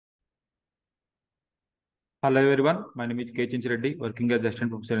Hello everyone, my name is K. Reddy, working as assistant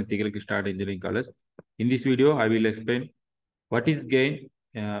professor in Tigalki Start Engineering College. In this video, I will explain what is gain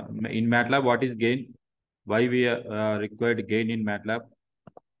in MATLAB. What is gain? Why we required gain in MATLAB?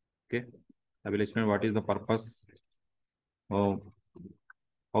 Okay, I will explain what is the purpose of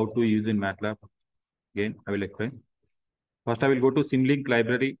how to use in MATLAB. Gain, I will explain. First, I will go to simulink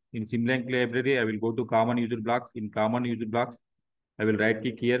library. In simulink library, I will go to common user blocks. In common user blocks, I will right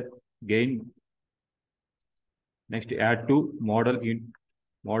click here, gain. Next, add to model in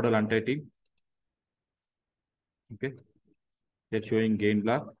model entity. Okay, that's showing gain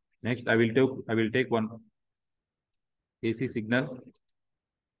block. Next, I will take one AC signal.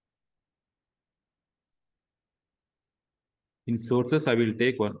 In sources, I will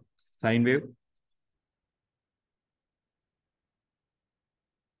take one sine wave.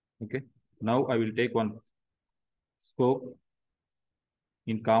 Okay. Now I will take one scope.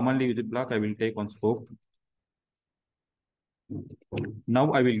 In commonly used block, I will take one scope.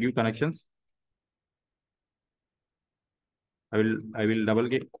 Now I will give connections. I will double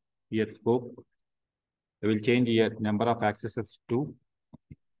click here scope. I will change here number of axes to.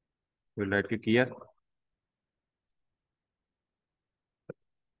 I will right click here.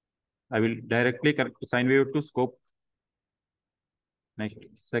 I will directly connect sine wave to scope. Next,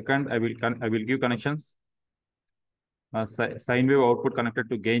 second, I will give connections. Sine wave output connected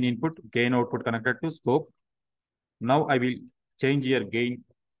to gain input, gain output connected to scope. Now I will change here gain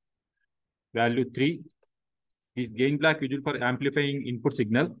value 3. This gain block used for amplifying input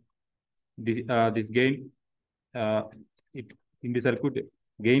signal. This gain it in the circuit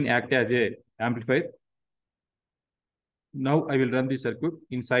gain act as a amplifier. Now I will run the circuit.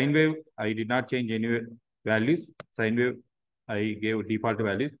 In sine wave, I did not change any values. Sine wave, I gave default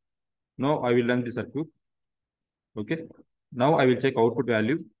values. Now I will run the circuit. Okay. Now I will check output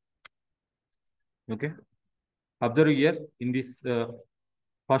value. Okay. Observe here in this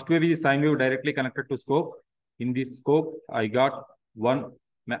first wave is sine wave directly connected to scope. In this scope, I got one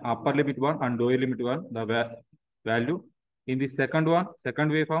upper limit 1 and lower limit 1, the value. In the second one, second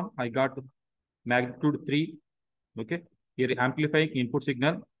waveform, I got magnitude 3. Okay. Here amplifying input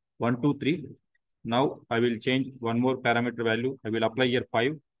signal 1, 2, 3. Now I will change one more parameter value. I will apply here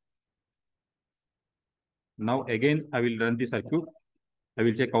 5. Now again, I will run the circuit. I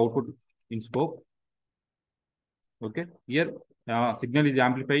will check output in scope. Okay. Here signal is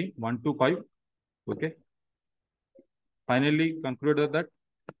amplifying 1 to 5. Okay. Finally concluded that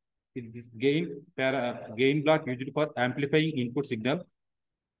this gain block used for amplifying input signal.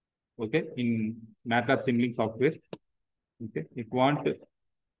 Okay. In MATLAB Simulink software. Okay. If you want to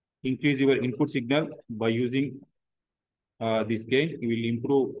increase your input signal by using this gain, you will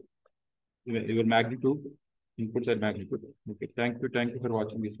improve your magnitude, inputs and magnitude. Okay. Thank you. Thank you for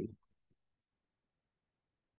watching this video.